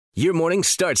Your morning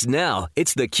starts now.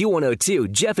 It's the Q102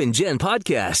 Jeff and Jen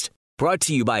podcast brought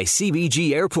to you by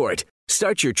CBG Airport.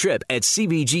 Start your trip at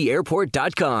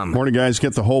CBGAirport.com. Morning, guys.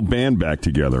 Get the whole band back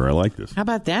together. I like this. How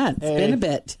about that? It's been a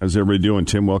bit. How's everybody doing?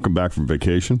 Tim, welcome back from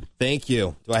vacation. Thank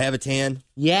you. Do I have a tan?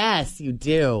 Yes, you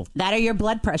do. That or your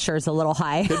blood pressure is a little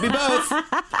high. Could be both.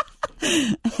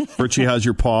 Richie, how's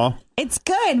your paw? It's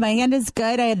good. My hand is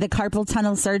good. I had the carpal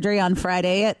tunnel surgery on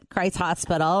Friday at Christ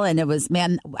Hospital, and it was,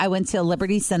 I went to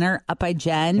Liberty Center up by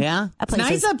Jen. Yeah. It's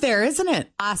nice up there, isn't it?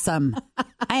 Awesome.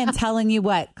 I am telling you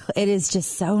what, it is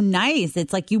just so nice.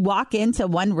 It's like you walk into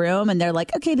one room and they're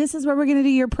like, okay, this is where we're going to do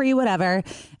your pre-whatever.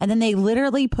 And then they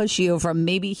literally push you from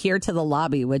maybe here to the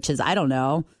lobby, which is, I don't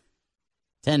know,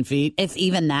 10 feet. if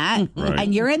even that. Right.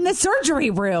 And you're in the surgery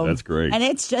room. That's great. And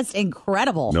it's just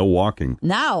incredible. No walking.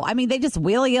 No, I mean, they just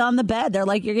wheel you on the bed. They're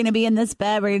like, you're going to be in this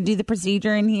bed. We're going to do the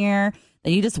procedure in here.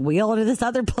 Then you just wheel to this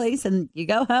other place and you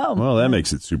go home. Well, that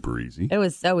makes it super easy. It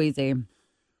was so easy.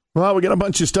 Well, we got a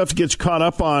bunch of stuff to get you caught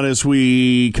up on as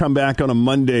we come back on a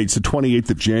Monday. It's the 28th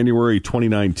of January,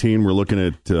 2019. We're looking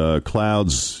at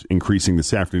clouds increasing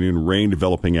this afternoon, rain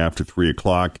developing after 3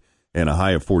 o'clock, and a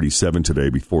high of 47 today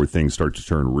before things start to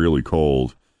turn really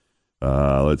cold.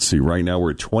 Let's see. Right now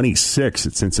we're at 26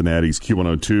 at Cincinnati's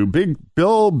Q102. Big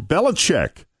Bill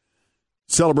Belichick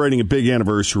celebrating a big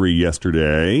anniversary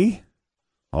yesterday.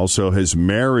 Also, his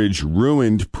marriage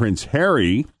ruined Prince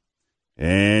Harry.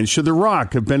 And should The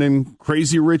Rock have been in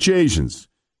Crazy Rich Asians?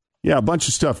 Yeah, a bunch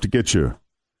of stuff to get you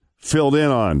filled in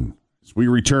on as we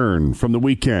return from the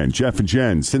weekend. Jeff and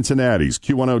Jen, Cincinnati's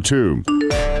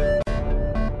Q102.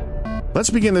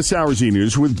 Let's begin this hour's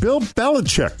E-News with Bill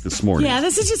Belichick this morning. Yeah,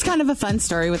 this is just kind of a fun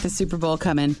story with the Super Bowl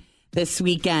coming this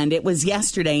weekend. It was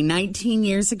yesterday, 19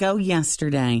 years ago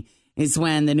yesterday, is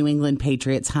when the New England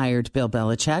Patriots hired Bill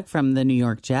Belichick from the New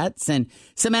York Jets. And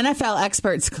some NFL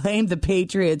experts claimed the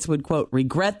Patriots would, quote,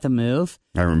 regret the move.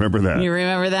 I remember that. You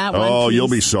remember that one? Oh, Please? you'll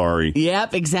be sorry.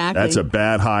 Yep, exactly. That's a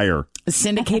bad hire.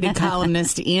 Syndicated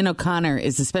columnist Ian O'Connor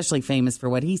is especially famous for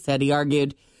what he said. He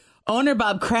argued, owner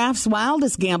Bob Kraft's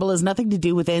wildest gamble has nothing to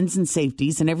do with ends and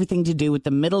safeties and everything to do with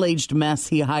the middle-aged mess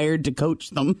he hired to coach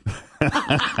them.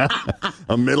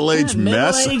 A middle-aged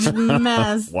mess? Middle-aged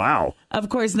mess. Wow. Of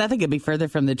course, nothing could be further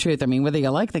from the truth. I mean, whether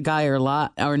you like the guy or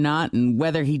not, and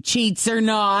whether he cheats or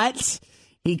not,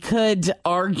 he could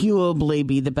arguably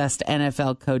be the best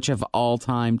NFL coach of all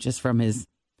time just from his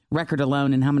record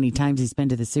alone and how many times he's been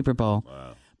to the Super Bowl.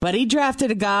 Wow. But he drafted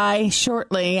a guy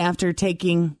shortly after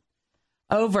taking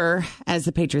over as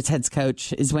the Patriots head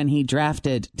coach is when he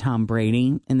drafted Tom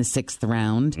Brady in the 6th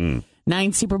round.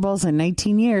 9 Super Bowls in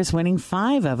 19 years, winning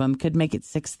 5 of them. Could make it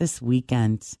 6 this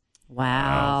weekend.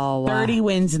 Wow. 30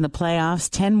 wins in the playoffs,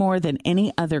 10 more than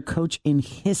any other coach in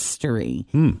history.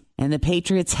 And the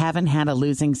Patriots haven't had a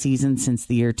losing season since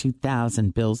the year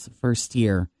 2000, Bill's first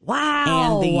year.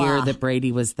 Wow. And the year that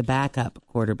Brady was the backup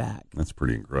quarterback. That's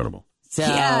pretty incredible. So,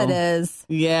 Yeah, it is.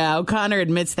 Yeah, O'Connor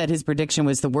admits that his prediction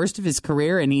was the worst of his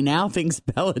career, and he now thinks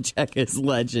Belichick is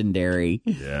legendary.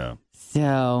 Yeah.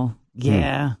 So,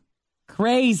 yeah,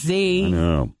 crazy. I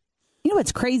know. You know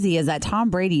what's crazy is that Tom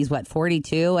Brady's,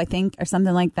 42, I think, or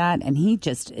something like that, and he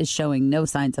just is showing no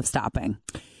signs of stopping.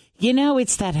 You know,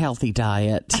 it's that healthy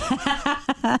diet.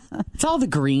 It's all the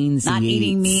greens Not he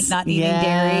eating eats. meat, not eating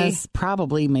dairy. Yes,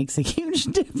 probably makes a huge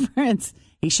difference.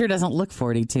 He sure doesn't look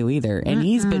 42 either, and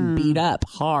he's been beat up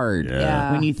hard.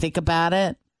 Yeah. When you think about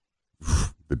it.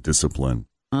 The discipline.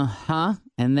 Uh-huh.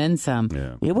 And then some.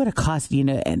 Yeah. It would have cost,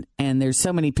 and there's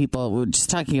so many people we're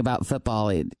just talking about football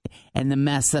and the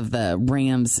mess of the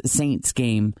Rams-Saints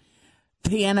game.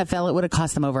 The NFL, it would have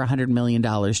cost them over $100 million to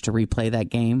replay that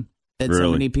game that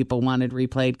so many people wanted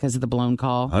replayed because of the blown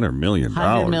call. $100 million.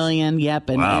 $100 million, yep.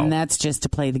 Wow. And that's just to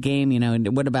play the game,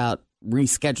 And what about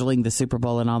rescheduling the Super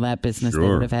Bowl and all that business they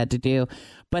would have had to do?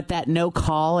 But that no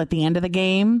call at the end of the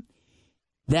game,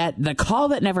 that the call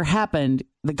that never happened,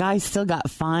 the guy still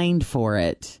got fined for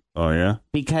it. Oh, yeah?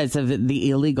 Because of the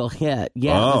illegal hit.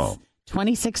 Yeah, it was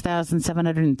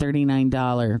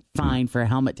 $26,739 fine for a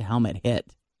helmet-to-helmet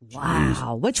hit.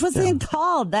 Wow. Which was it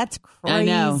called? That's crazy. I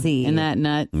know. Isn't that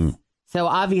nuts? So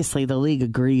obviously the league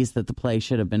agrees that the play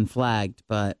should have been flagged,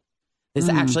 but this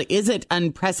actually isn't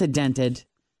unprecedented.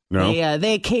 No.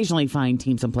 They occasionally fine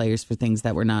teams and players for things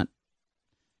that were not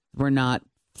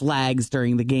flags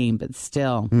during the game, but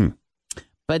still.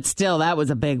 But still, that was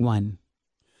a big one.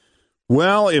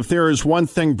 Well, if there is one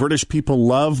thing British people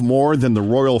love more than the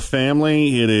royal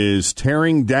family, it is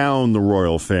tearing down the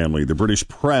royal family. The British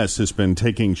press has been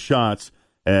taking shots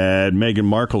at Meghan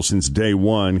Markle since day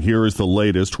one. Here is the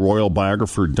latest. Royal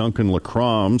biographer Duncan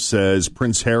Lacroix says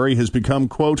Prince Harry has become,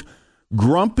 quote,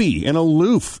 grumpy and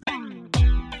aloof.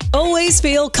 Always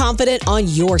feel confident on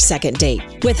your second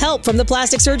date. With help from the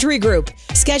Plastic Surgery Group.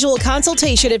 Schedule a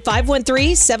consultation at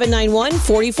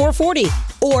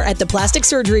 513-791-4440 or at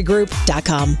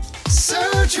theplasticsurgerygroup.com.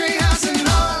 Surgery has an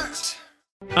art.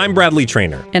 I'm Bradley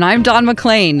Trainer. And I'm Don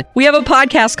McClain. We have a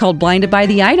podcast called Blinded by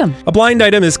the Item. A blind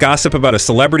item is gossip about a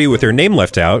celebrity with their name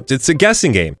left out. It's a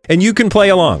guessing game, and you can play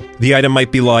along. The item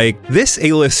might be like, this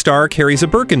A-list star carries a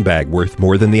Birkin bag worth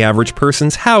more than the average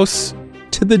person's house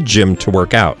to the gym to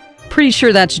work out. Pretty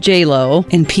sure that's J-Lo.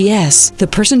 And P.S. the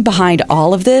person behind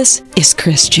all of this is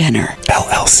Kris Jenner,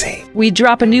 LLC. We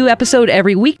drop a new episode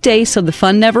every weekday so the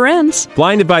fun never ends.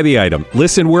 Blinded by the Item.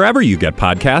 Listen wherever you get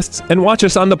podcasts and watch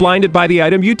us on the Blinded by the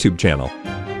Item YouTube channel.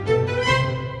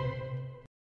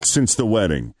 Since the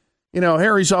wedding. You know,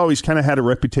 Harry's always kind of had a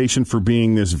reputation for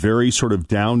being this very sort of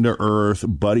down-to-earth,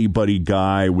 buddy-buddy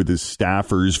guy with his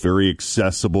staffers, very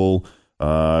accessible,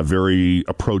 very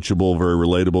approachable, very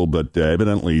relatable, but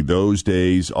evidently those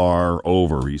days are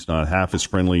over. He's not half as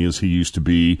friendly as he used to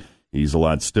be. He's a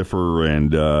lot stiffer,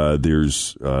 and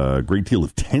there's a great deal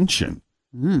of tension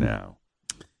now.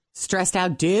 Stressed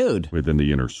out dude. Within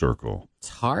the inner circle. It's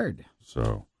hard.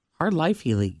 So hard life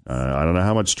he leads. I don't know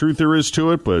how much truth there is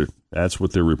to it, but that's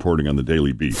what they're reporting on the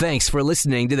Daily Beat. Thanks for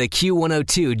listening to the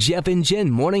Q102 Jeff and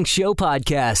Jen Morning Show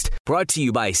podcast, brought to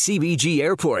you by CBG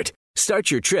Airport.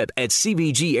 Start your trip at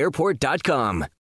CBGAirport.com.